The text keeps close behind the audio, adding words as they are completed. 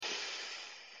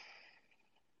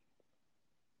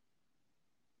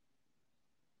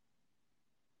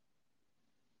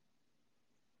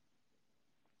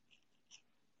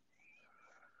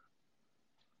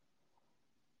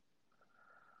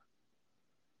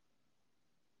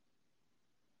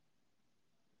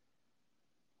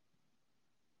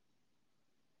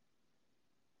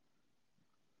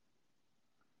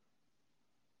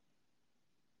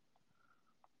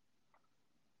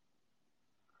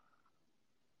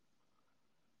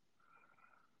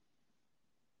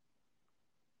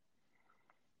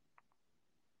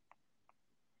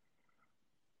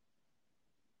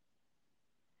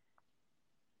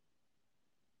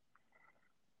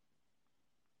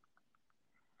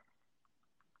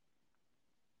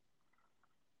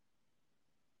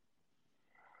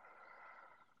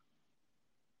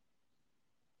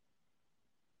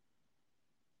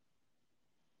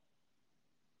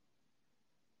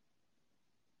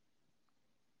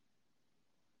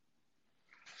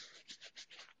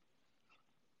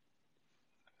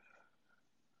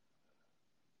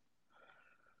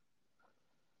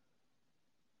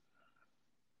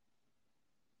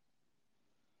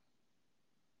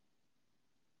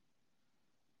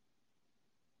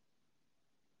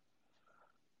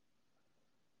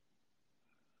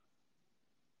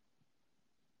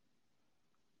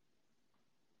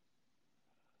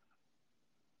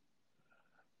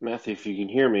Matthew, if you can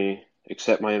hear me,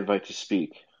 accept my invite to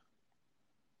speak.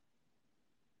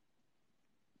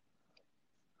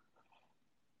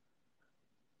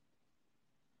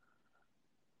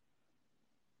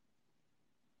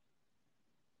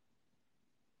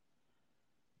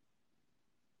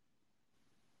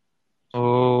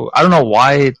 Oh, I don't know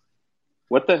why.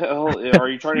 What the hell? Are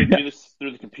you trying to do this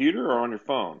through the computer or on your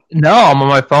phone? No, I'm on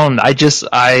my phone.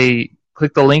 I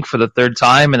clicked the link for the third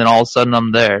time, and then all of a sudden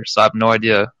I'm there. So I have no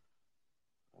idea.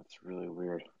 That's really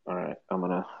weird. All right,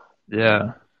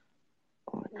 Yeah.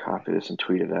 I'm gonna copy this and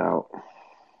tweet it out.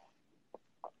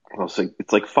 I was like,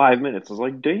 it's like 5 minutes. I was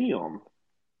like, damn.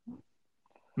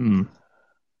 Hmm.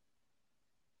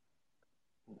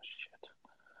 Oh, shit.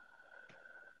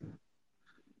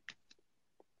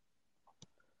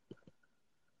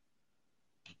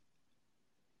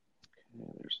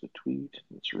 Okay, there's the tweet.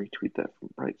 Let's retweet that from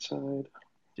Brightside.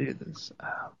 Dude, this.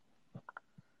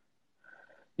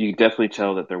 You can definitely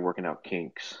tell that they're working out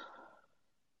kinks.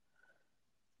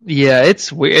 Yeah,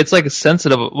 it's weird. It's like a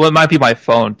sensitive. Well, it might be my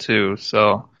phone too.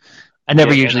 So I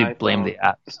never Yeah, and usually blame iPhone. the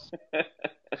apps.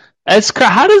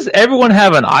 How does everyone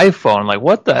have an iPhone? Like,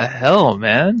 what the hell,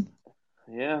 man?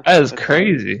 Yeah, That is that's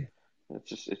crazy.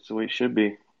 it's the way it should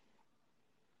be.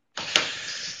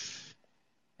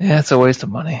 Yeah, it's a waste of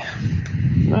money.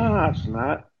 No, it's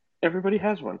not. Everybody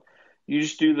has one. You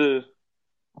just do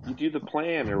the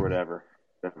plan or whatever.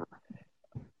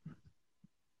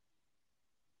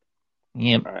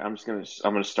 Yep. All right, I'm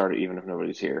gonna start it even if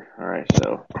nobody's here. All right,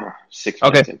 so 6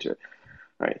 minutes Okay. into it.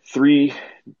 All right, three,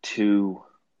 two,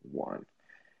 one.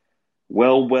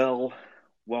 Well,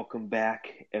 welcome back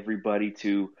everybody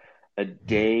to a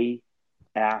day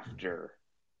after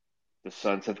the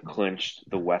Suns have clinched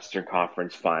the Western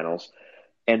Conference Finals.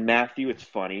 And Matthew, it's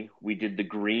funny. We did the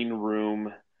green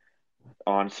room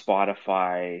on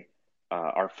Spotify,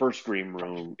 our first green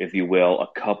room, if you will, a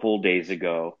couple days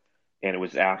ago, and it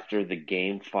was after the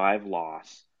Game 5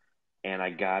 loss. And I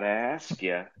gotta ask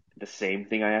you the same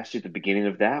thing I asked you at the beginning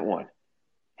of that one.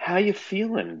 How you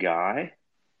feeling, guy?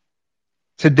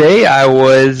 Today I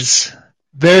was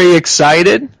very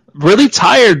excited. Really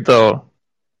tired though.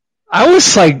 I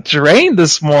was like drained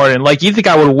this morning. Like you think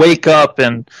I would wake up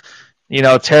and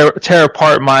tear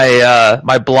apart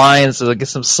my blinds to get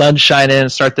some sunshine in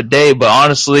and start the day, but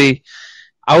honestly,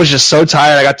 I was just so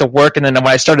tired. I got to work, and then when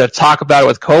I started to talk about it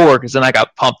with coworkers, then I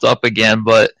got pumped up again.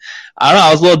 But I don't know.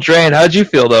 I was a little drained. How did you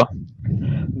feel though?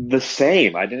 The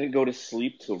same. I didn't go to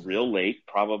sleep till real late,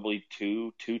 probably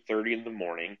 2:30 in the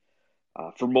morning,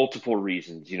 for multiple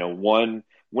reasons. One,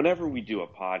 whenever we do a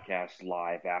podcast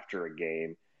live after a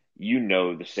game,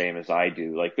 the same as I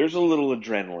do. Like, there's a little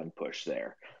adrenaline push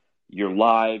there. You're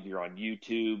live, you're on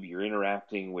YouTube, you're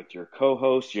interacting with your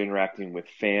co-host, you're interacting with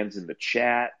fans in the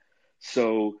chat.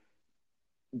 So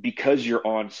because you're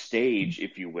on stage,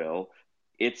 if you will,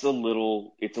 it's a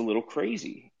little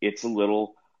crazy. It's a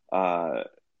little uh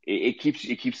it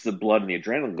keeps the blood and the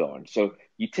adrenaline going. So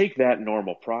you take that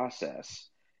normal process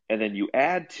and then you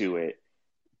add to it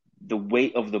the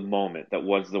weight of the moment that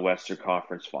was the Western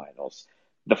Conference Finals.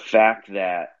 The fact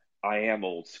that I am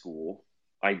old school,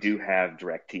 I do have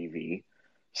DirecTV,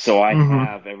 so I Mm-hmm.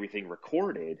 have everything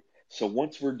recorded. So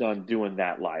once we're done doing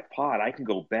that live pod, I can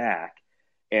go back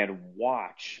and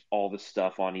watch all the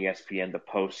stuff on ESPN, the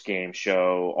post game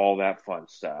show, all that fun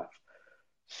stuff.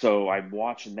 So I'm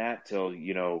watching that till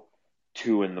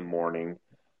 2 in the morning.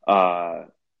 Uh,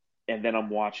 and then I'm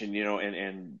watching,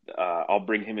 and I'll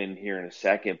bring him in here in a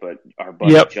second. But our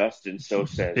buddy Yep. Justin so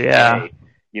says Yeah.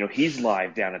 J, he's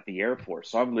live down at the airport,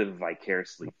 so I'm living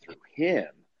vicariously through him,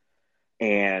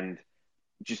 and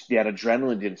just that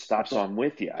adrenaline didn't stop. So I'm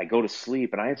with you. I go to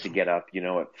sleep, and I have to get up,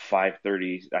 at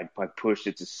 5:30. I pushed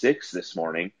it to 6 this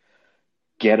morning.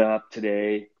 Get up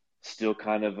today, still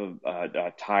kind of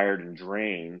tired and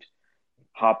drained,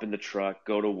 hop in the truck,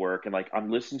 go to work, and like I'm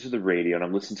listening to the radio and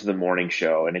I'm listening to the morning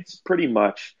show, and it's pretty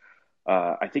much.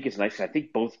 I think it's nice. I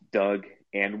think both Doug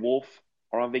and Wolf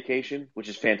are on vacation, which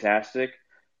is fantastic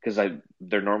because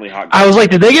they're normally hot I was garbage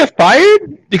like, did when they get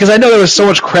fired? Because I know there was so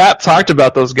much crap talked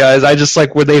about those guys. I just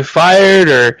like, were they fired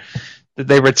or did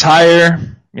they retire?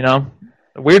 You know,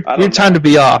 weird, I weird don't time to know.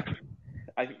 be off.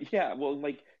 Yeah, well,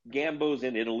 like Gambo's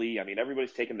in Italy. I mean,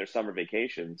 everybody's taking their summer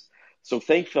vacations. So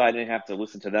thankfully, I didn't have to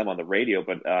listen to them on the radio.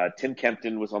 But Tim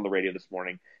Kempton was on the radio this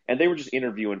morning, and they were just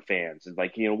interviewing fans and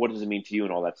like, what does it mean to you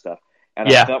and all that stuff. And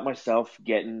I Yeah. felt myself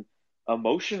getting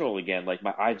emotional again. Like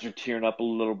my eyes are tearing up a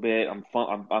little bit. I'm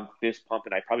fist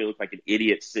pumping. I probably look like an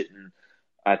idiot sitting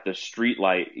at the street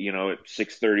light, at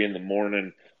 6:30 in the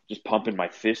morning, just pumping my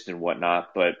fist and whatnot.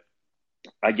 But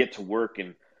I get to work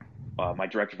and my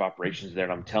director of operations there,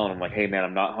 and I'm telling him like, "Hey, man,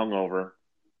 I'm not hungover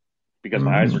because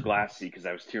my eyes are Mhm. glassy because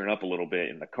I was tearing up a little bit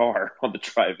in the car on the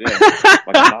drive in. Like,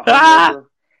 I'm not hungover.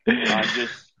 I'm a little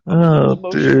Oh,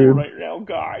 emotional dude. right now,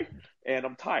 guy, and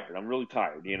I'm tired. I'm really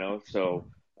tired, So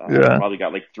Yeah. probably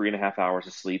got like 3.5 hours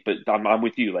of sleep. But I'm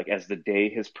with you. Like as the day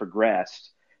has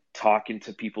progressed, talking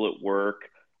to people at work.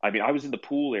 I mean, I was in the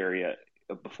pool area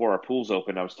before our pools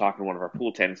opened. I was talking to one of our pool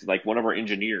attendants. Like one of our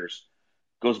engineers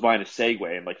goes by in a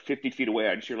Segway, and like 50 feet away,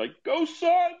 I just hear like "Go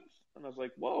Suns!" And I was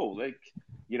like, "Whoa!" Like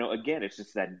again, it's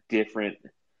just that different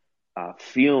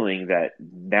feeling that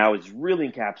now is really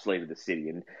encapsulated the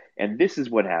city. And this is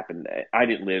what happened. I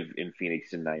didn't live in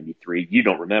Phoenix in '93. You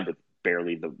don't remember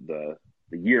barely the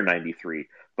year '93,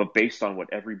 but based on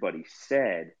what everybody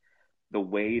said, the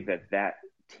way that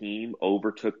team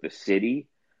overtook the city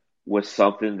was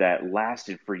something that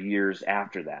lasted for years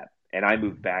after that. And I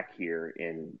moved back here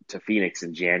in to Phoenix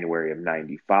in January of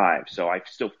 '95, so I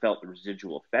still felt the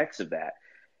residual effects of that.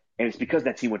 And it's because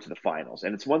that team went to the finals.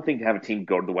 And it's one thing to have a team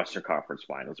go to the Western Conference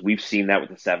Finals. We've seen that with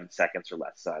the 7 seconds or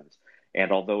less Suns.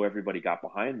 And although everybody got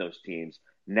behind those teams,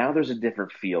 now there's a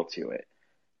different feel to it.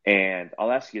 And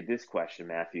I'll ask you this question,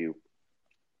 Matthew.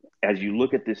 As you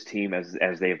look at this team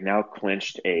as they have now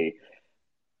clinched a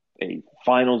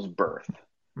finals berth,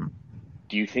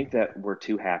 do you think that we're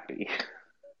too happy?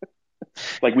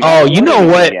 Like we Oh, haven't you won know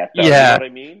anything what? yet, though. You know Yeah. what I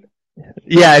mean?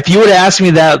 Yeah, if you would have asked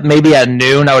me that maybe at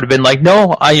noon, I would have been like,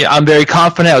 no, I'm very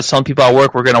confident. I was telling people at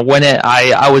work we're going to win it.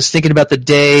 I was thinking about the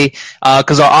day,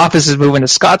 cause our office is moving to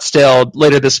Scottsdale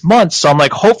later this month. So I'm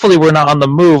like, hopefully we're not on the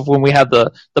move when we have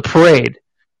the parade.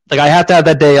 Like I have to have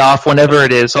that day off whenever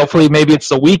it is. Hopefully maybe it's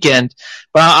the weekend,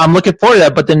 but I'm looking forward to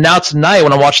that. But then now tonight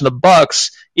when I'm watching the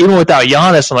Bucks, even without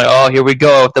Giannis, I'm like, oh, here we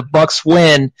go. If the Bucks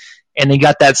win and they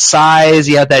got that size,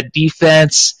 you have that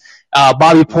defense,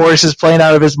 Bobby Portis is playing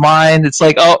out of his mind. It's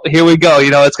like, oh, here we go.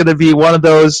 It's going to be one of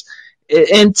those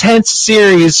intense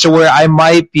series to where I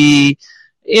might be,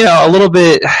 a little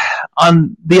bit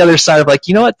on the other side of like,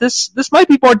 you know what, this might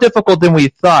be more difficult than we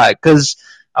thought because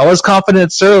I was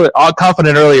confident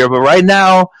earlier, but right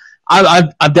now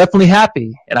I'm definitely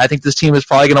happy, and I think this team is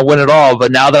probably going to win it all.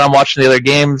 But now that I'm watching the other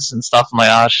games and stuff, I'm like,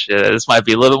 oh shit, this might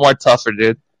be a little bit more tougher,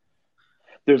 dude.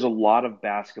 There's a lot of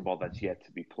basketball that's yet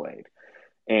to be played.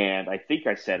 And I think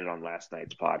I said it on last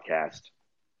night's podcast.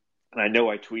 And I know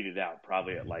I tweeted out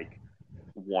probably at like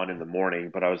 1 in the morning,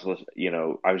 but I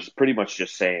was pretty much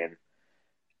just saying,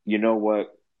 you know what?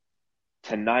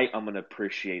 Tonight I'm going to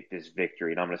appreciate this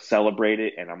victory and I'm going to celebrate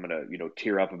it and I'm going to,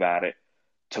 tear up about it.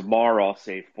 Tomorrow I'll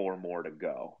save four more to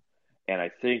go. And I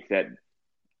think that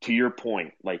to your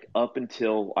point, like up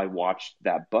until I watched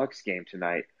that Bucks game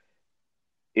tonight,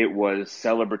 it was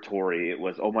celebratory. It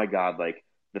was, oh my God, like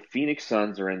the Phoenix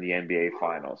Suns are in the NBA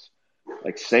Finals.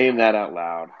 Like saying that out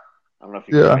loud. I don't know if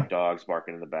you can hear my Yeah, dogs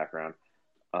barking in the background.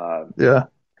 Uh, yeah,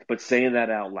 but saying that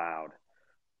out loud,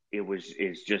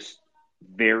 is just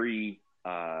very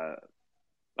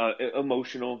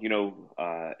emotional,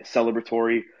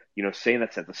 celebratory. Saying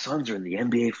that the Suns are in the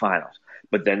NBA Finals.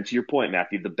 But then to your point,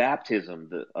 Matthew, the baptism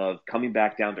of coming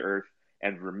back down to earth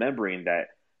and remembering that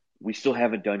we still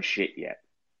haven't done shit yet.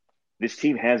 This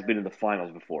team has been in the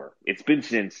finals before. It's been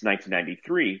since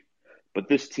 1993, but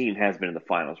this team has been in the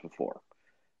finals before.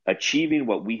 Achieving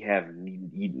what we have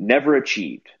never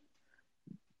achieved,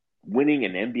 winning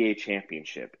an NBA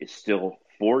championship, is still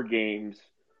 4 games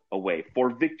away,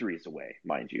 4 victories away,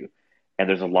 mind you. And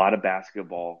there's a lot of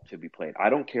basketball to be played. I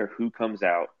don't care who comes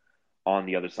out on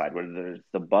the other side, whether it's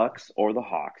the Bucks or the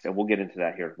Hawks, and we'll get into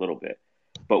that here in a little bit.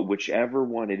 But whichever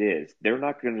one it is, they're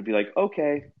not going to be like,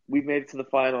 okay, we've made it to the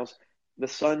finals. The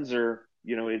Suns are,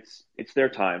 it's their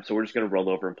time, so we're just going to roll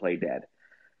over and play dead.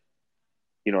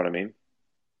 You know what I mean?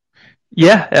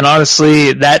 yeah. And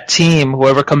honestly, that team,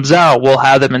 whoever comes out, will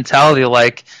have the mentality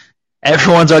like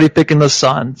everyone's already picking the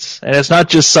Suns, and it's not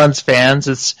just Suns fans.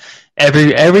 It's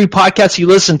every podcast you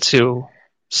listen to.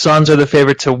 Suns are the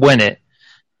favorite to win it,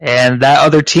 and that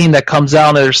other team that comes out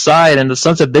on their side, and the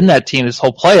Suns have been that team this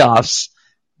whole playoffs.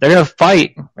 They're gonna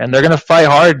fight, and they're gonna fight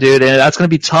hard, dude, and that's gonna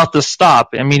be tough to stop.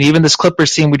 I mean, even this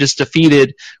Clippers team we just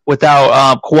defeated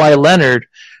without Kawhi Leonard,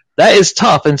 that is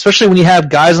tough, and especially when you have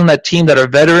guys on that team that are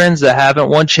veterans that haven't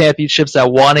won championships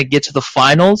that want to get to the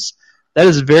finals. That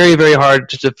is very, very hard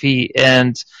to defeat,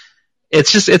 and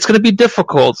it's going to be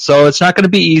difficult. So it's not going to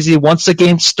be easy. Once the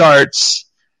game starts,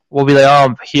 we'll be like,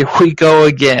 oh, here we go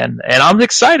again, and I'm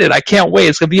excited. I can't wait.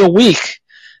 It's going to be a week.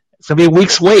 It's going to be a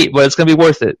week's wait, but it's going to be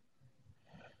worth it.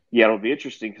 Yeah, it'll be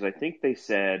interesting because I think they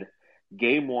said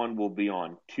game one will be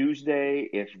on Tuesday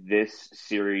if this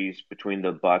series between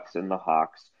the Bucks and the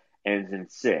Hawks ends in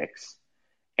 6.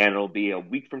 and it'll be a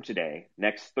week from today,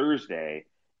 next Thursday,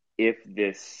 if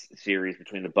this series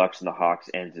between the Bucks and the Hawks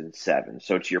ends in 7.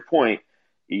 So to your point,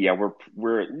 yeah,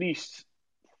 we're at least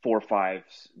 4, 5,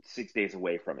 6 days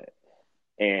away from it,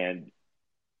 and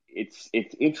it's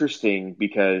interesting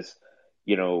because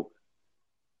you know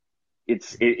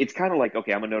it's kind of like,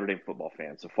 okay, I'm a Notre Dame football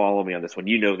fan, so follow me on this one.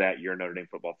 You know that you're a Notre Dame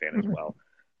football fan as well,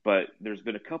 but there's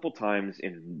been a couple times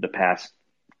in the past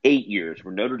 8 years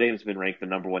where Notre Dame's been ranked the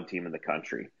number one team in the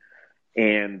country,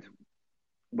 and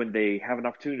when they have an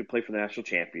opportunity to play for the national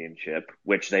championship,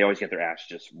 which they always get their ass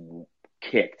just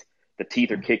kicked, the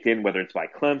teeth are kicked in, whether it's by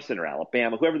Clemson or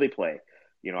Alabama, whoever they play.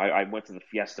 I went to the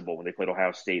Fiesta Bowl when they played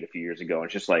Ohio State a few years ago, and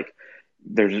it's just like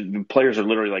there's players are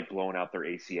literally like blowing out their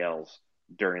ACLs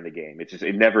during the game.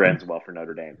 It never ends well for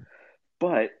Notre Dame.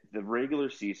 But the regular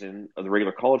season, or the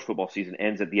regular college football season,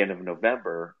 ends at the end of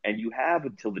November, and you have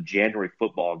until the January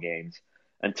football games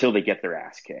until they get their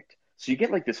ass kicked. So you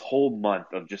get like this whole month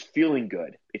of just feeling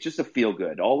good. It's just a feel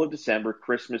good. All of December,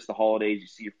 Christmas, the holidays, you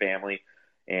see your family,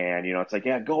 and it's like,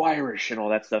 yeah, go Irish and all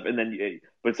that stuff. And then,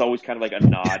 but it's always kind of like a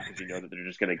nod because you know that they're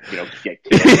just gonna, get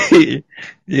killed.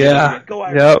 Yeah. Go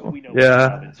Irish. Yep. We know Yeah.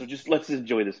 what's coming. So just let's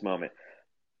enjoy this moment.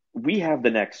 We have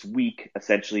the next week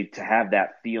essentially to have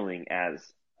that feeling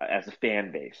as a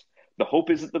fan base. The hope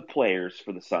is that the players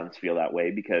for the Suns feel that way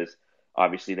because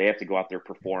obviously they have to go out there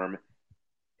perform.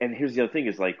 And here's the other thing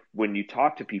is like when you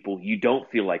talk to people, you don't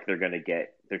feel like they're going to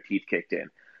get their teeth kicked in.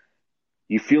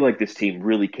 You feel like this team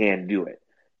really can do it.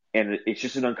 And it's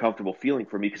just an uncomfortable feeling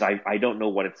for me because I don't know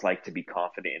what it's like to be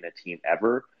confident in a team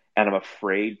ever. And I'm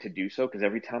afraid to do so because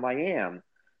every time I am,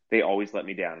 they always let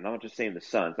me down. And I'm not just saying the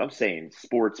Suns. I'm saying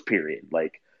sports, period.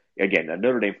 Like, again, a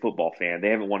Notre Dame football fan, they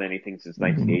haven't won anything since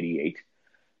 1988.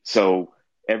 So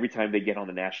every time they get on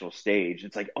the national stage,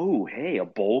 it's like, oh, hey, a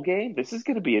bowl game? This is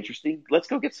going to be interesting. Let's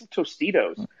go get some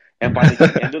Tostitos. And by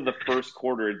the end of the first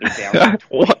quarter, they're down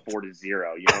 24-0. You know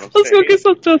what I'm Let's saying? go get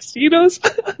some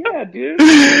Tostitos. Yeah, dude.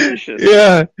 It's delicious.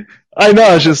 Yeah. I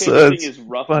know. It's just the thing is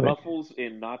funny. Ruffles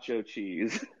and nacho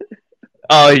cheese.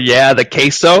 Oh, yeah. The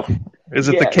queso. Is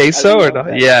it the queso or not?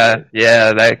 That.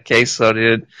 Yeah, that queso,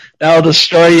 dude. That'll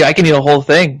destroy you. I can eat a whole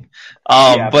thing.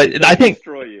 But I think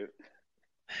destroy you.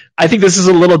 I think this is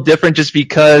a little different just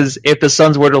because if the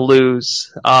Suns were to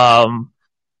lose,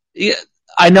 yeah,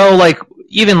 I know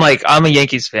even I'm a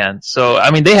Yankees fan, so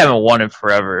I mean they haven't won in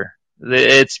forever.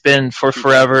 It's been for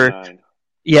forever.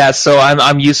 Yeah, so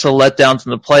I'm used to letdowns in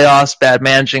the playoffs, bad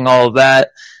managing, all of that.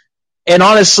 And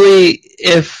honestly,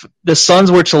 if the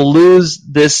Suns were to lose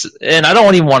this, and I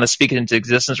don't even want to speak it into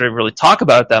existence or really talk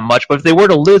about it that much, but if they were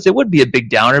to lose, it would be a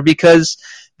big downer because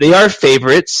they are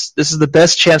favorites. This is the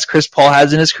best chance Chris Paul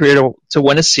has in his career to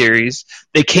win a series.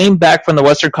 They came back from the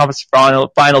Western Conference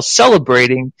Finals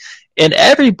celebrating, and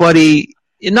everybody,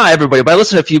 not everybody, but I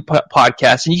listen to a few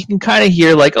podcasts, and you can kind of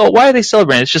hear oh, why are they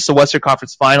celebrating? It's just the Western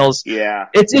Conference Finals. Yeah.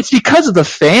 It's because of the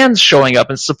fans showing up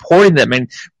and supporting them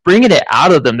and bringing it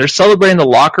out of them. They're celebrating the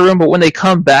locker room, but when they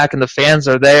come back and the fans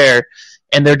are there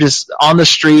and they're just on the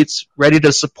streets ready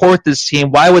to support this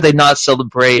team, why would they not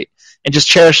celebrate and just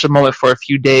cherish the moment for a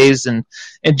few days and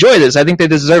enjoy this? I think they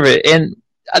deserve it. And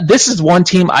this is one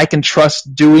team I can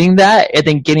trust doing that and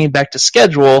then getting back to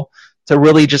schedule to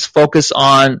really just focus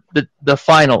on the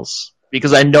finals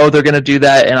because I know they're going to do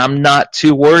that, and I'm not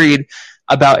too worried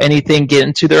about anything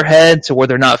getting to their head to where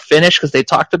they're not finished because they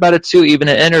talked about it too, even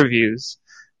in interviews.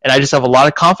 And I just have a lot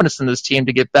of confidence in this team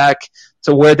to get back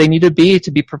to where they need to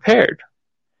be prepared.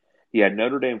 Yeah,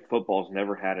 Notre Dame football's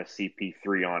never had a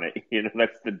CP3 on it.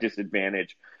 That's the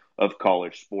disadvantage of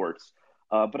college sports.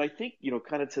 But I think,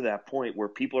 kind of to that point where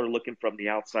people are looking from the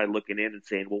outside looking in and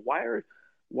saying, well, why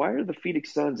are the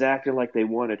Phoenix Suns acting like they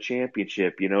won a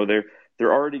championship?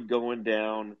 They're already going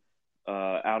down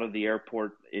out of the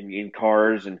airport in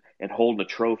cars and holding a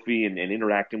trophy and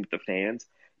interacting with the fans.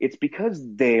 It's because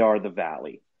they are the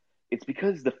Valley. It's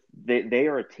because they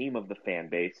are a team of the fan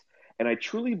base. And I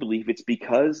truly believe it's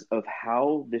because of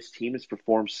how this team has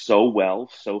performed so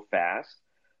well, so fast,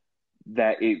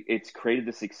 that it's created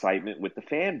this excitement with the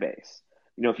fan base.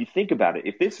 If you think about it,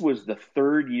 if this was the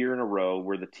third year in a row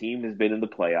where the team has been in the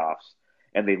playoffs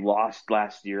and they lost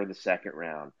last year in the second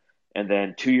round, and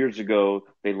then 2 years ago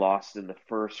they lost in the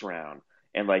first round,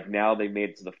 and now they made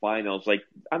it to the finals,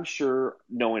 I'm sure,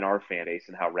 knowing our fan base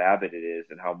and how rabid it is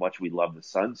and how much we love the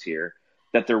Suns here,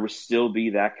 that there would still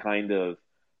be that kind of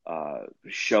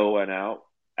showing out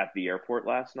at the airport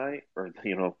last night or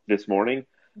this morning.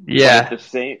 Yeah.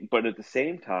 But at the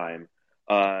same time,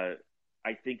 I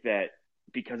think that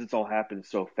because it's all happened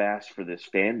so fast for this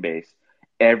fan base,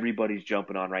 everybody's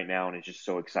jumping on right now and is just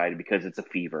so excited because it's a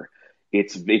fever.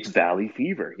 It's Valley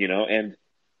fever, and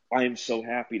I am so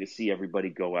happy to see everybody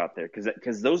go out there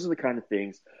because those are the kind of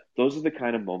things, those are the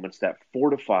kind of moments that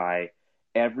fortify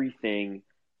everything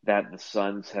that the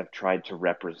Suns have tried to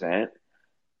represent.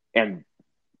 And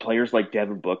players like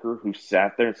Devin Booker, who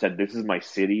sat there and said, "This is my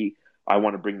city. I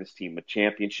want to bring this team a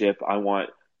championship. I want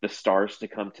the stars to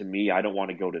come to me. I don't want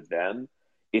to go to them."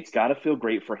 It's got to feel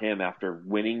great for him after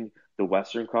winning the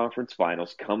Western Conference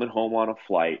Finals, coming home on a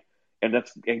flight, and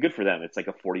good for them. It's like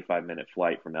a 45-minute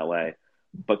flight from LA,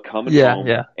 but coming Yeah, home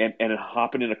yeah. and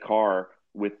hopping in a car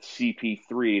with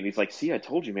CP3, and he's like, "See, I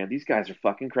told you, man. These guys are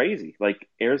fucking crazy. Like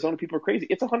Arizona people are crazy.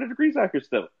 It's 100 degrees out here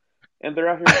still, and they're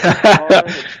out here in a car.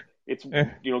 And it's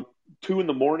 2 in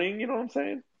the morning. You know what I'm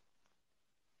saying?"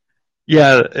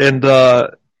 Yeah, and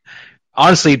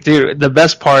honestly, dude, the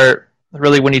best part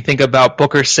really when you think about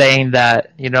Booker saying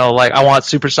that, like I want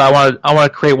superstar, I want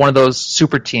to create one of those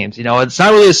super teams. It's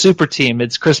not really a super team.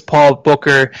 It's Chris Paul,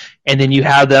 Booker, and then you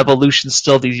have the evolution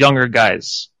still of these younger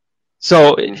guys.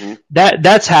 So Mm-hmm.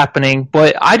 that's happening,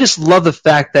 but I just love the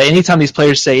fact that anytime these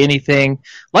players say anything,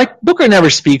 like Booker never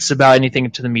speaks about anything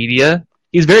to the media.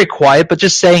 He's very quiet, but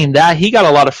just saying that, he got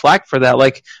a lot of flack for that.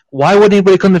 Like, why would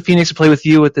anybody come to Phoenix to play with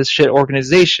you with this shit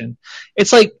organization?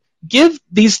 It's like, give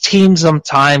these teams some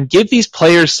time, give these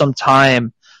players some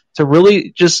time to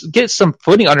really just get some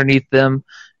footing underneath them,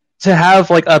 to have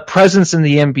like a presence in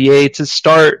the NBA, to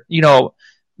start,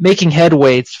 making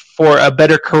headway for a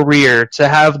better career, to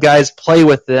have guys play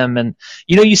with them. And,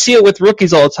 you see it with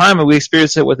rookies all the time, and we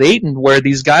experience it with Ayton, where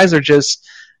these guys are just,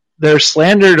 they're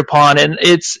slandered upon, and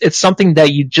it's something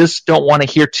that you just don't want to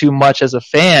hear too much as a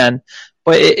fan.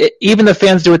 But even the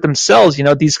fans do it themselves.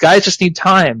 These guys just need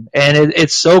time, and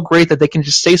it's so great that they can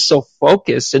just stay so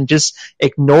focused and just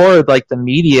ignore like the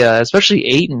media, especially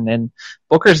Ayton and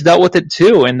Booker's dealt with it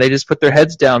too, and they just put their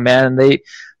heads down, man, and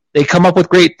they come up with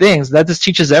great things. That just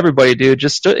teaches everybody, dude.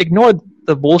 Just ignore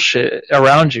the bullshit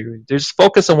around you. Just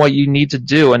focus on what you need to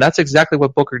do, and that's exactly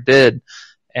what Booker did.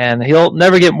 And he'll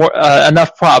never get more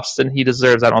enough props than he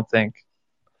deserves, I don't think.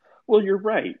 Well, you're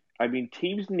right. I mean,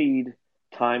 teams need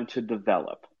time to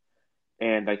develop.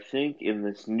 And I think in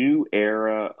this new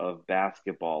era of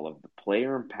basketball, of the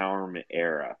player empowerment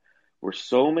era, where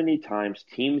so many times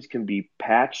teams can be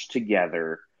patched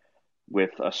together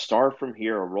with a star from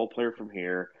here, a role player from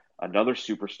here, another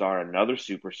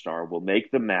superstar will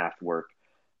make the math work.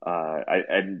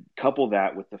 And couple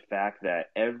that with the fact that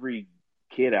every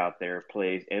kid out there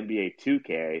plays NBA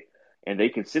 2K, and they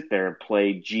can sit there and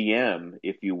play GM,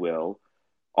 if you will,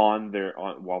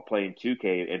 while playing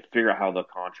 2K and figure out how the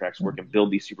contracts work and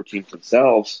build these super teams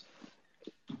themselves.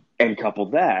 And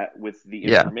couple that with the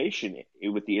Yeah. information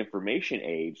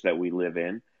age that we live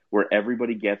in, where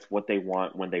everybody gets what they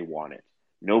want when they want it.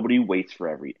 Nobody waits for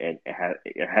and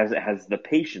it has the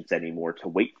patience anymore to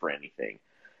wait for anything.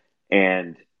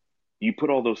 And you put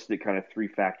all those kind of three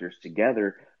factors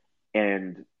together,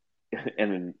 and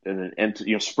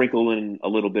sprinkle in a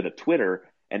little bit of Twitter,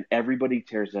 and everybody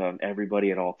tears on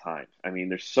everybody at all times. I mean,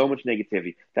 there's so much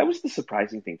negativity. That was the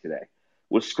surprising thing today.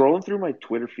 Was scrolling through my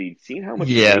Twitter feed, seeing how much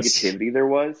Yes. negativity there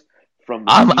was from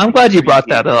the I'm glad you CP3 brought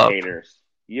team that up. haters.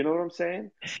 You know what I'm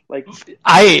saying? Like,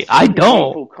 I so many don't.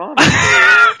 hateful comments.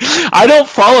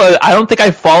 I don't think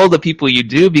I follow the people you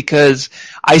do, because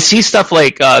I see stuff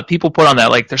like people put on that,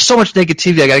 like, there's so much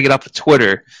negativity, I gotta get off of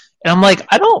Twitter. And I'm like,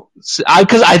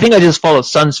 because I think I just follow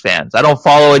Suns fans. I don't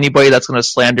follow anybody that's going to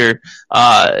slander,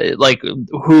 like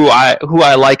who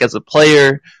I like as a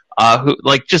player, who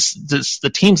like just the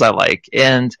teams I like.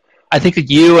 And I think that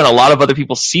you and a lot of other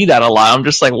people see that a lot. I'm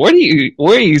just like, where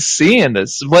are you seeing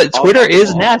this? But Twitter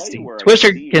is I'll tell you nasty. where I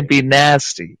Twitter see can it. be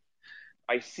nasty.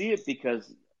 I see it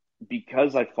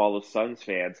because I follow Suns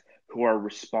fans who are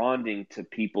responding to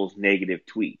people's negative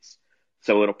tweets.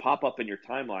 So it'll pop up in your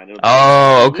timeline. It'll be like,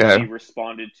 Oh, Carson okay. Woodley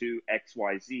responded to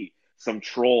XYZ, some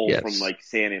troll from Yes. like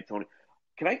San Antonio.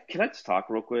 Can I just talk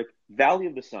real quick? Valley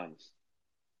of the Suns.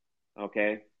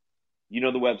 Okay. You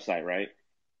know the website, right?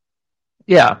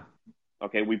 Yeah.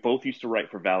 Okay, we both used to write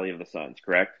for Valley of the Suns,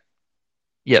 correct?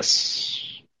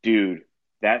 Yes. Dude,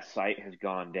 that site has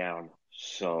gone down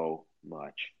so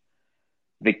much.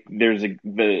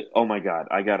 Oh my God,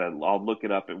 I'll look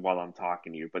it up while I'm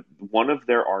talking to you. But one of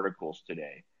their articles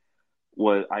today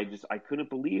was, I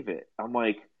couldn't believe it. I'm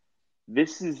like,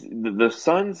 this is the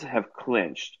Suns have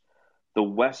clinched the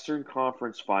Western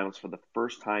Conference Finals for the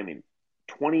first time in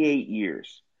 28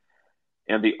 years.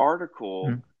 And the article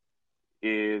Mhm.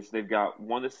 is, they've got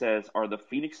one that says, "Are the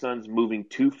Phoenix Suns moving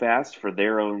too fast for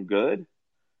their own good?"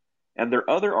 And their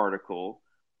other article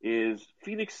is,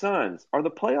 "Phoenix Suns, are the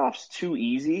playoffs too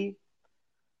easy?"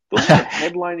 Those are the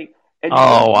headlining, and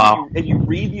Oh, wow. you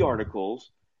read the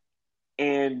articles,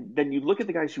 And then you look at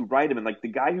the guys who write them, and like the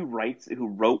guy who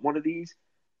wrote one of these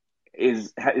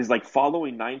is like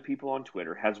following 9 people on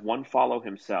Twitter, has one follow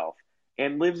himself,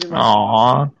 and lives in like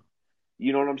Aw. Austin.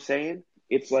 You know what I'm saying?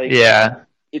 It's like Yeah.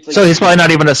 it's like So he's probably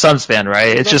not even a Suns fan, right?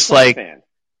 he's It's not a just Suns like, fan.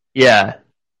 yeah.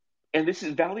 And this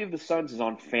is Valley of the Suns is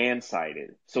on fan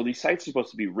sided. So these sites are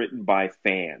supposed to be written by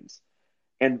fans.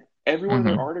 And every one of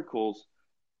their Hmm. articles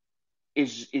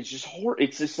is just horrible.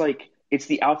 It's just like it's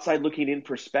the outside looking in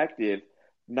perspective,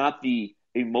 not the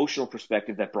emotional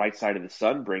perspective that Bright Side of the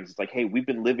Sun brings. It's like, hey, we've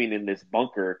been living in this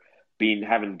bunker, being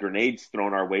having grenades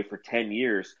thrown our way for 10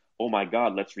 years. Oh my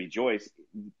God, let's rejoice.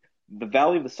 The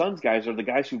Valley of the Suns guys are the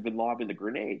guys who've been lobbing the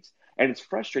grenades, and it's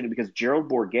frustrating because Gerald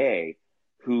Bourguet,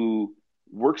 who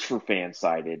works for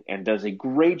Fansided and does a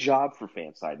great job for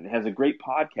Fansided and has a great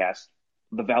podcast,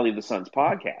 the Valley of the Suns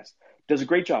podcast, does a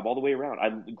great job all the way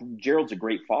around. Gerald's a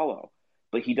great follow,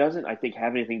 but he doesn't, I think,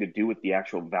 have anything to do with the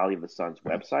actual Valley of the Suns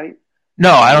website.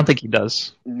 No, I And don't it's think he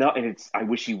does. no, and it's. I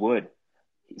wish he would.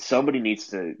 Somebody needs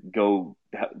to go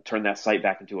turn that site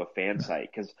back into a fan site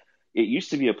because it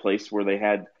used to be a place where they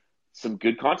had some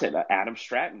good content. Adam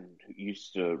Stratton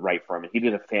used to write for him, and he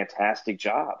did a fantastic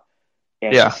job.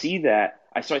 And to Yeah. see that,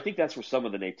 so I think that's where some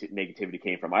of the negativity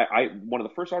came from. One of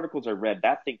the first articles I read,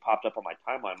 that thing popped up on my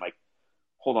timeline. I'm like,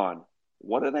 hold on,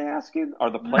 what are they asking?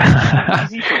 Are the playoffs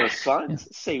too easy for the Suns?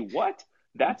 Say what?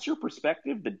 That's your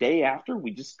perspective the day after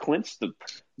we just clinched the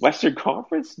Western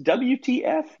Conference?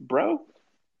 WTF, bro?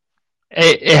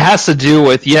 It has to do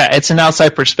with, yeah, it's an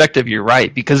outside perspective, you're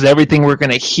right, because everything we're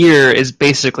going to hear is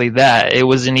basically that. It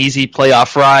was an easy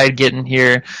playoff ride getting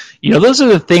here. Those are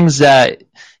the things that,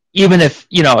 even if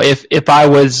I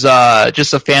was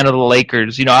just a fan of the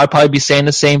Lakers, I'd probably be saying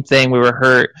the same thing. We were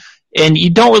hurt. And you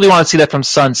don't really want to see that from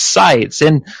Suns sites.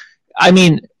 And I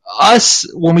mean, us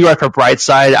when we write for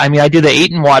Brightside, I mean, I do the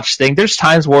Aiton watch thing. There's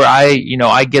times where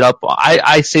I get up,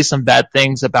 I say some bad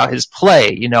things about his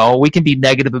play. We can be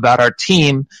negative about our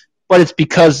team, but it's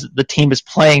because the team is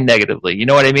playing negatively. You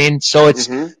know what I mean? So it's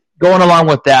Mm-hmm. going along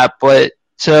with that, but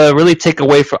to really take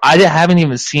away from, I haven't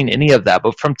even seen any of that,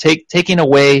 but from taking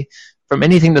away from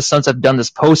anything the Suns have done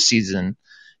this postseason,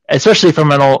 especially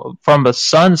from a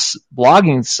Suns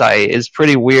blogging site, is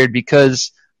pretty weird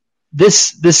because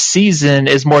this season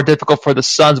is more difficult for the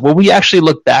Suns. When we actually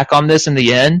look back on this in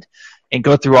the end and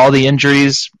go through all the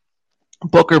injuries,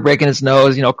 Booker breaking his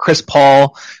nose, Chris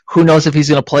Paul, who knows if he's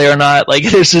going to play or not. Like,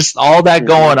 there's just all that Mm-hmm.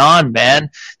 going on, man.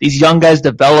 These young guys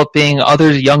developing,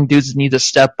 other young dudes need to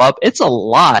step up. It's a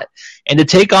lot. And to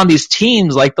take on these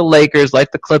teams like the Lakers,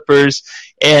 like the Clippers,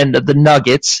 and the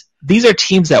Nuggets, these are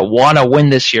teams that want to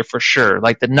win this year for sure.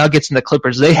 Like the Nuggets and the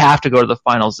Clippers, they have to go to the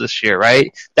finals this year,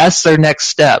 right? That's their next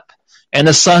step. And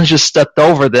the Suns just stepped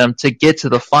over them to get to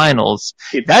the finals.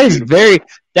 It's That is beautiful.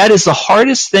 that is the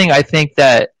hardest thing I think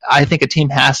a team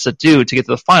has to do to get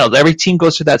to the finals. Every team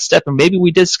goes through that step, and maybe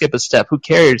we did skip a step. Who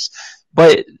cares?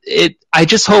 But I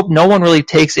just hope no one really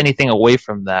takes anything away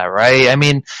from that, right? I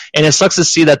mean, and it sucks to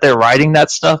see that they're writing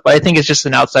that stuff, but I think it's just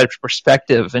an outside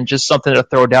perspective and just something to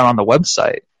throw down on the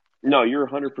website. No, you're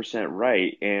 100%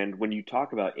 right. And when you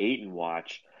talk about Aiton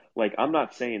watch, like I'm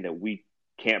not saying that we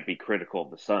can't be critical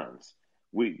of the Suns.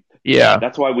 We Yeah,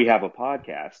 That's why we have a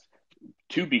podcast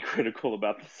to be critical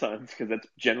about the Suns because that's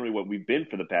generally what we've been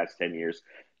for the past 10 years.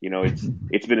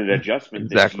 It's been an adjustment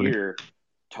this exactly. year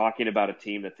talking about a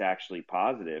team that's actually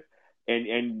positive.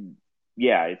 And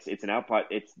yeah, it's an output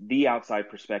it's the outside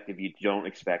perspective you don't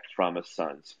expect from a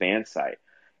Suns fan site.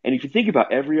 And if you think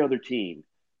about every other team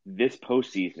this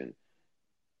postseason,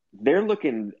 they're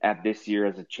looking at this year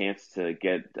as a chance to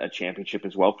get a championship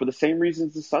as well for the same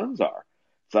reasons the Suns are.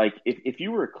 It's like if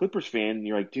you were a Clippers fan and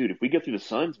you're like, dude, if we get through the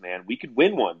Suns, man, we could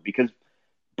win one because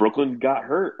Brooklyn got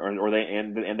hurt or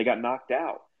they got knocked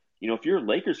out. If you're a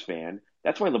Lakers fan,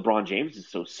 that's why LeBron James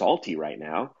is so salty right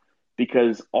now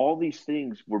because all these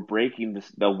things were breaking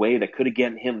the way that could have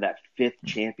gotten him that fifth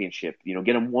championship.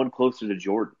 Get him one closer to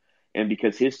Jordan, and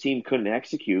because his team couldn't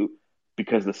execute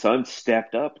because the Suns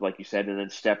stepped up, like you said, and then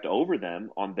stepped over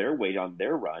them on their way on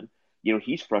their run.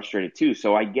 He's frustrated too.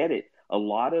 So I get it. A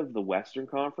lot of the Western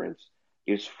Conference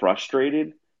is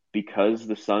frustrated because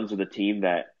the Suns are the team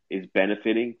that is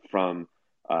benefiting from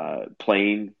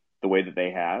playing the way that they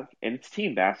have, and it's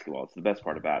team basketball. It's the best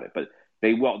part about it. But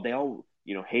they all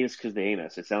hate us because they hate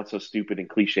us. It sounds so stupid and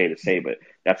cliche to say, but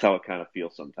that's how it kind of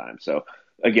feels sometimes. So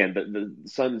again, the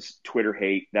Suns Twitter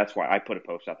hate. That's why I put a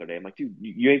post out there today. I'm like, dude,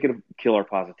 you ain't gonna kill our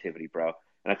positivity, bro.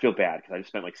 And I feel bad because I just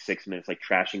spent like 6 minutes like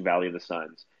trashing Valley of the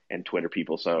Suns and Twitter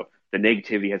people. So the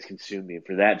negativity has consumed me, and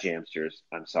for that, Jamsters,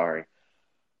 I'm sorry.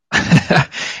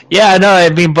 Yeah, no, I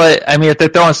mean, but I mean, if they're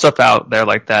throwing stuff out there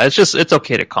like that, it's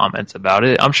okay to comment about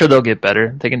it. I'm sure they'll get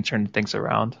better. They can turn things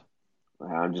around.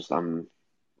 I'm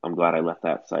glad I left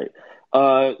that site.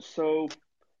 So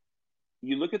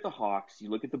you look at the Hawks, you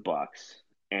look at the Bucks,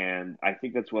 and I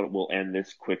think that's what we'll end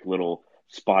this quick little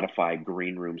Spotify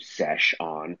green room sesh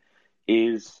on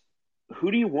is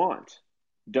who do you want?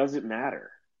 Does it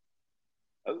matter?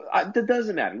 That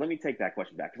doesn't matter. Let me take that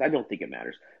question back because I don't think it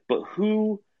matters. But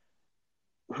who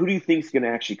do you think is going to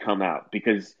actually come out?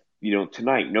 Because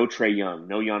tonight, no Trae Young,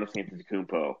 no Giannis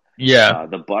Antetokounmpo. Yeah.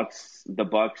 The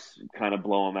Bucks kind of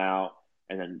blow them out,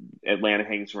 and then Atlanta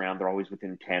hangs around. They're always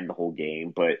within 10 the whole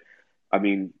game. But I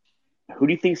mean, who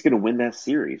do you think is going to win that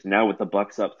series now with the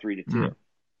Bucks up 3-2?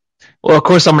 Well, of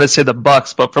course, I'm going to say the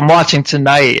Bucks, but from watching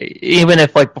tonight, even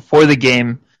if like before the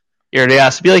game, you already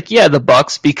asked to be like, yeah, the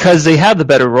Bucks, because they have the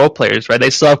better role players, right? They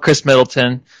still have Chris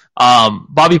Middleton.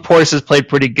 Bobby Portis has played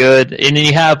pretty good, and then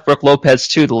you have Brooke Lopez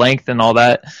too, the length and all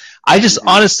that. I just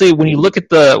honestly, when you look at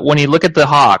the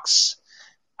Hawks,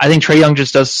 I think Trae Young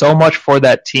just does so much for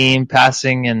that team,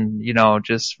 passing and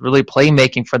just really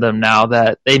playmaking for them now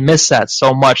that they miss that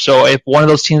so much. So if one of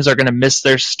those teams are going to miss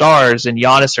their stars in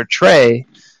Giannis or Trae,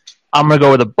 I'm going to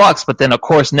go with the Bucks. But then, of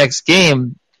course, next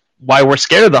game, why we're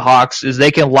scared of the Hawks is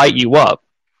they can light you up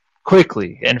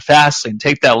quickly and fast and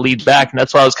take that lead back. And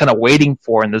that's what I was kind of waiting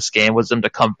for in this game was them to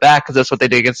come back because that's what they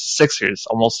did against the Sixers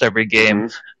almost every game.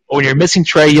 Mm-hmm. But when you're missing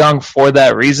Trae Young for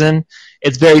that reason,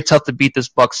 it's very tough to beat this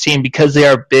Bucks team because they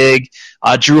are big.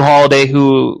 Drew Holiday,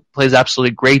 who plays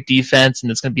absolutely great defense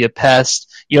and is going to be a pest.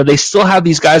 They still have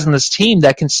these guys on this team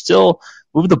that can still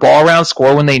move the ball around,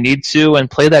 score when they need to,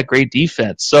 and play that great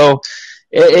defense. So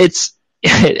it's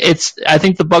I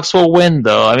think the Bucks will win,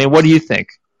 though. I mean, what do you think?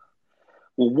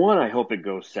 Well, one, I hope it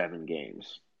goes 7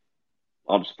 games.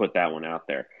 I'll just put that one out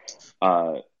there.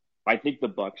 I think the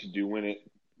Bucks do win it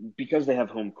because they have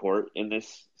home court in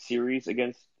this series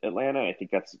against Atlanta. I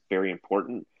think that's very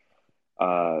important.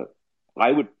 I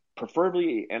would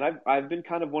preferably, and I've been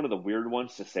kind of one of the weird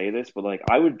ones to say this, but like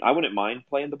I wouldn't mind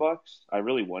playing the Bucks. I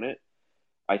really wouldn't.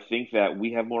 I think that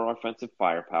we have more offensive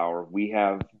firepower. We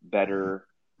have better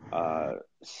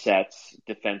sets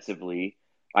defensively.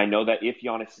 I know that if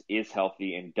Giannis is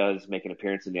healthy and does make an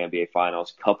appearance in the NBA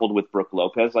Finals, coupled with Brooke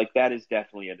Lopez, like that is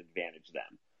definitely an advantage to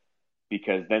them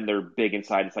because then they're big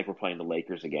inside. It's like we're playing the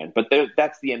Lakers again. But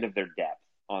that's the end of their depth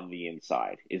on the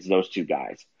inside is those two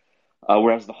guys.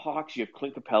 Whereas the Hawks, you have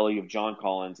Clint Capella, you have John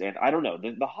Collins, and I don't know.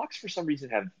 The Hawks, for some reason,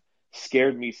 have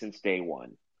scared me since day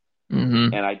one.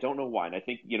 Mm-hmm. And I don't know why. And I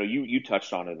think you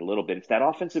touched on it a little bit. It's that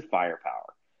offensive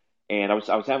firepower. And I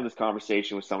was having this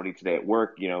conversation with somebody today at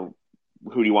work.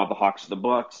 Who do you want, the Hawks or the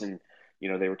Bucks? And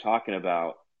they were talking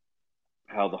about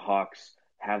how the Hawks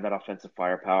have that offensive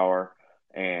firepower.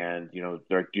 And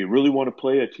they're like, do you really want to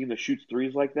play a team that shoots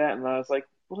threes like that? And I was like,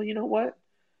 well, you know what?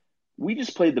 We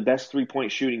just played the best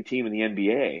 3-point shooting team in the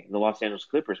NBA, the Los Angeles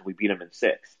Clippers, and we beat them in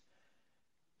 6.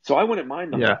 So I wouldn't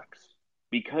mind the Hawks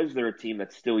because they're a team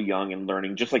that's still young and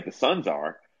learning, just like the Suns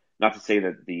are. Not to say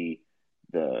that the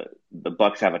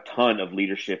Bucks have a ton of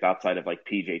leadership outside of like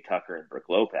PJ Tucker and Brooke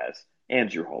Lopez and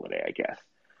Drew Holiday, I guess.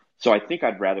 So I think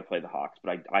I'd rather play the Hawks,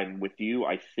 but I'm with you.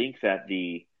 I think that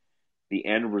the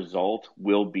end result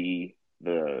will be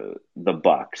the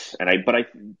Bucks.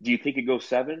 Do you think it goes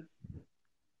 7?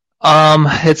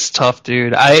 It's tough,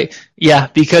 dude.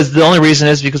 Because the only reason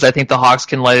is because I think the Hawks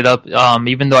can light it up.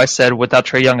 Even though I said without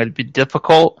Trae Young it'd be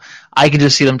difficult, I can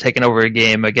just see them taking over a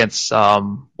game against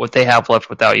what they have left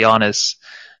without Giannis.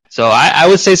 So I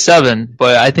would say 7,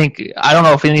 but I don't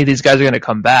know if any of these guys are going to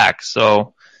come back.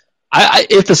 So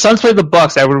if the Suns play the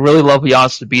Bucks, I would really love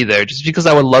Giannis to be there, just because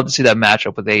I would love to see that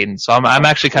matchup with Ayton. So I'm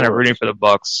actually kind of rooting for the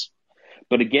Bucks.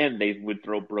 But again, they would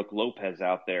throw Brooke Lopez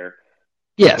out there.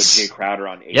 Yes. Put Jay Crowder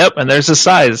on 8. Yep, and there's the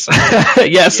size.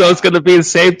 Yeah, so it's going to be the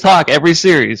same talk every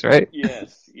series, right?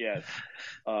 Yes.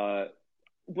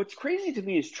 What's crazy to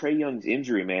me is Trae Young's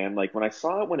injury, man. Like when I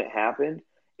saw it when it happened,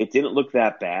 it didn't look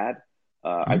that bad.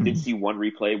 I did see one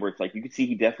replay where it's like you could see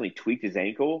he definitely tweaked his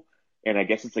ankle, and I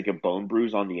guess it's like a bone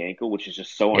bruise on the ankle, which is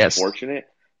just so unfortunate.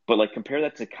 But like compare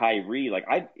that to Kyrie. Like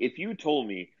if you told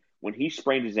me when he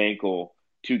sprained his ankle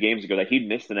 2 games ago that he'd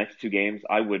miss the next 2 games,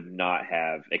 I would not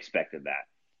have expected that.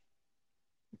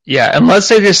 Yeah, unless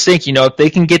they just think, if they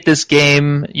can get this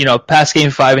game, past game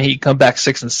 5 and he can come back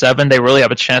 6 and 7, they really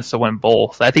have a chance to win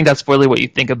both. I think that's really what you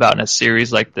think about in a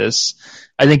series like this.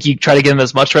 I think you try to give them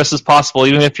as much rest as possible,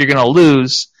 even if you're going to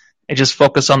lose, and just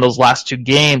focus on those last 2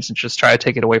 games and just try to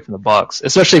take it away from the Bucks,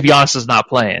 especially if Giannis is not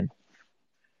playing.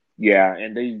 Yeah,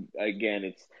 and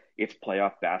it's it's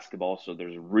playoff basketball, so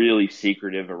there's really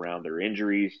secretive around their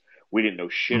injuries. We didn't know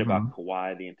shit Hmm. about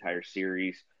Kawhi the entire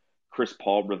series. Chris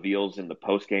Paul reveals in the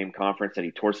post-game conference that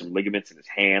he tore some ligaments in his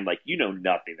hand. Like, you know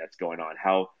nothing that's going on.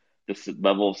 How this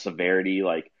level of severity,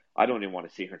 like, I don't even want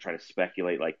to sit here and try to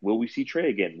speculate. Like, will we see Trey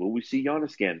again? Will we see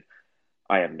Giannis again?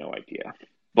 I have no idea.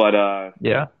 But,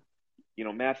 Yeah.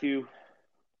 Matthew,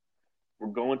 we're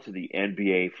going to the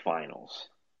NBA Finals.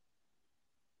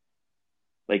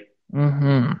 Like,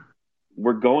 Hmm.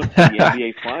 we're going to the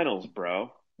NBA Finals,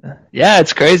 bro. Yeah,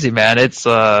 it's crazy, man. It's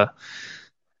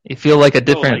you feel like a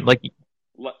Bro, different like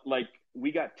like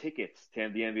we got tickets to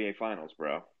the NBA Finals,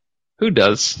 bro. who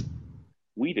does?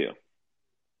 We do.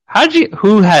 Are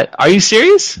you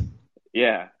serious?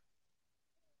 Yeah.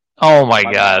 Oh my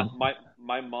My God. mom,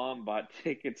 my mom bought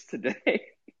tickets today.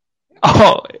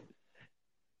 Oh,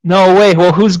 no way.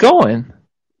 Well, who's going?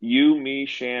 You, me,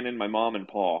 Shannon, my mom, and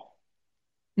Paul.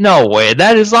 No way.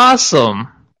 That is awesome.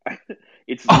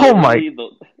 It's Oh my. literally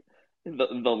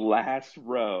the last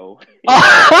row.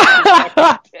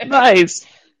 Nice.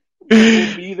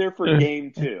 We'll be there for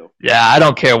game 2. Yeah, I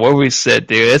don't care where we sit,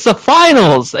 dude. It's the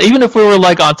finals. Even if we were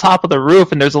like on top of the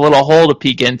roof and there's a little hole to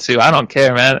peek into, I don't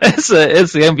care, man. It's the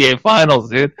NBA finals,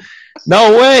 dude.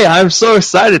 No way. I'm so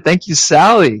excited. Thank you,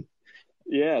 Sally.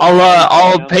 Yeah.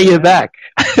 I'll pay you back.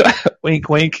 Wink,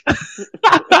 wink.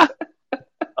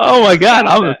 Oh my God,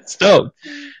 I'm stoked.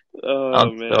 Oh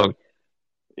I'm man. stoked.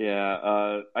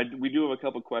 Yeah, we do have a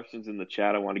couple questions in the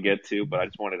chat I want to get to, but I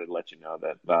just wanted to let you know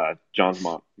that John's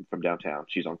mom from downtown,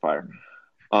 she's on fire.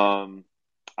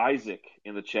 Isaac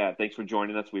in the chat, thanks for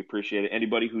joining us. We appreciate it.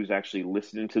 Anybody who's actually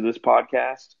listening to this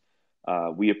podcast,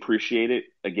 we appreciate it.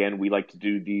 Again, we like to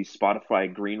do these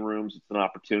Spotify green rooms. It's an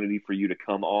opportunity for you to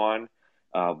come on,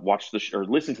 watch or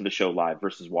listen to the show live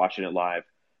versus watching it live.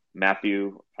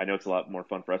 Matthew, I know it's a lot more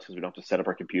fun for us because we don't have to set up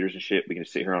our computers and shit. We can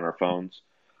just sit here on our phones.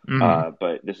 Mm-hmm.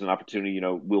 But this is an opportunity.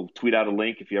 We'll tweet out a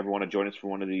link if you ever want to join us for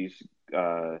one of these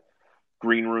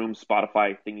green room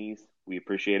Spotify thingies. We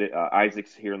appreciate it.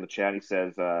 Isaac's here in the chat. He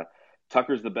says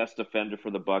Tucker's the best defender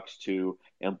for the Bucks too,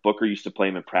 and Booker used to play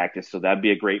him in practice, so that'd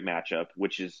be a great matchup.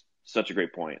 Which is such a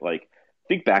great point. Like,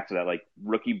 think back to that, like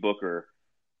rookie Booker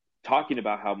talking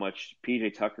about how much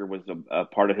PJ Tucker was a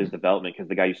part of his development because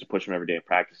the guy used to push him every day in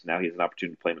practice. And now he has an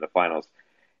opportunity to play him in the finals.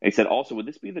 And he said, also, would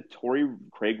this be the Torrey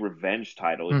Craig revenge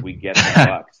title if we get the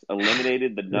Bucks?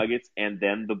 Eliminated the Nuggets and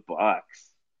then the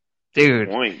Bucks. Dude.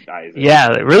 Point, Isaac. Yeah,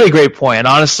 really great point. And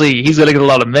honestly, he's going to get a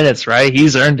lot of minutes, right?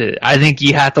 He's earned it. I think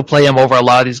you have to play him over a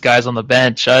lot of these guys on the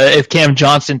bench. If Cam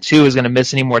Johnson, too, is going to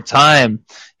miss any more time,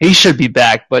 he should be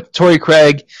back. But Torrey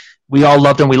Craig, we all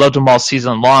loved him. We loved him all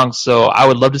season long. So I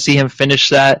would love to see him finish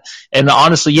that. And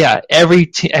honestly, yeah, every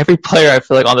player I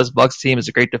feel like on this Bucks team is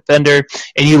a great defender.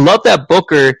 And you love that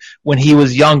Booker when he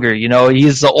was younger.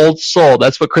 He's the old soul.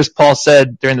 That's what Chris Paul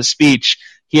said during the speech.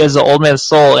 He has the old man's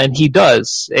soul, and he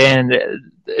does. And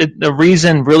the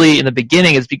reason really in the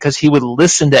beginning is because he would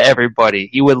listen to everybody.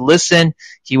 He would listen.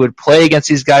 He would play against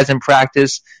these guys in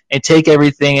practice and take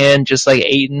everything in, just like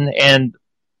Ayton. And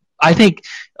I think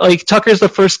like Tucker's the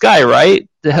first guy, right,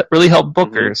 to really help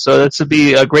Booker. Mm-hmm. So that's to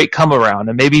be a great come around.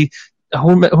 And maybe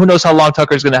who knows how long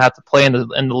Tucker's going to have to play in the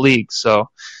league. So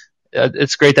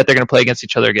it's great that they're going to play against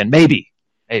each other again. Maybe,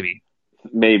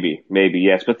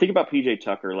 yes. But think about PJ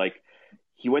Tucker. Like,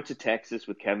 he went to Texas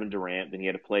with Kevin Durant, then he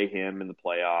had to play him in the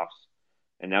playoffs,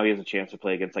 and now he has a chance to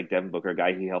play against like Devin Booker, a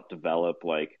guy he helped develop.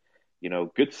 Like,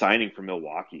 good signing for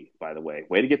Milwaukee, by the way.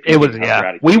 Way to get PJ Tucker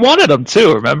out of here. We wanted him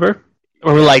too, remember?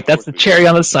 Or we're like, that's the cherry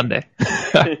on the sundae.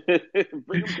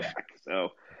 Bring him back.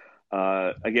 So,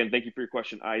 again, thank you for your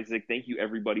question, Isaac. Thank you,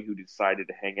 everybody who decided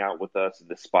to hang out with us in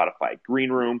the Spotify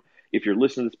Green Room. If you're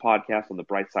listening to this podcast on the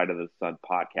Bright Side of the Sun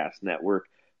Podcast Network,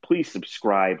 please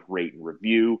subscribe, rate, and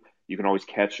review. You can always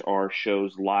catch our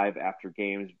shows live after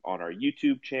games on our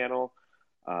YouTube channel.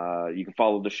 You can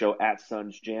follow the show at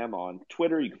Suns Jam on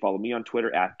Twitter. You can follow me on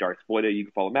Twitter at Darth Voida. You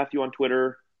can follow Matthew on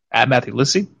Twitter at Matthew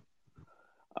Lucy.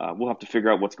 We'll have to figure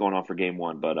out what's going on for game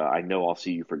 1, but I know I'll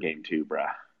see you for game 2, brah.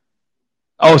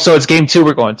 Oh, so it's game 2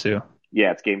 we're going to?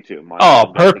 Yeah, it's game 2.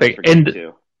 Perfect.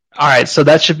 All right, so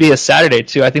that should be a Saturday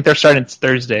too. I think they're starting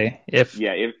Thursday. If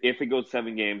it goes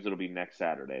 7 games, it'll be next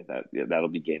Saturday. That'll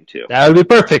be game 2. That would be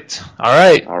perfect. All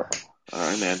right. All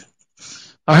right, man.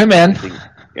 All right, man.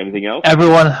 Anything else?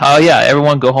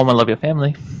 Everyone go home and love your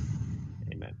family.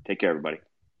 Amen. Take care, everybody.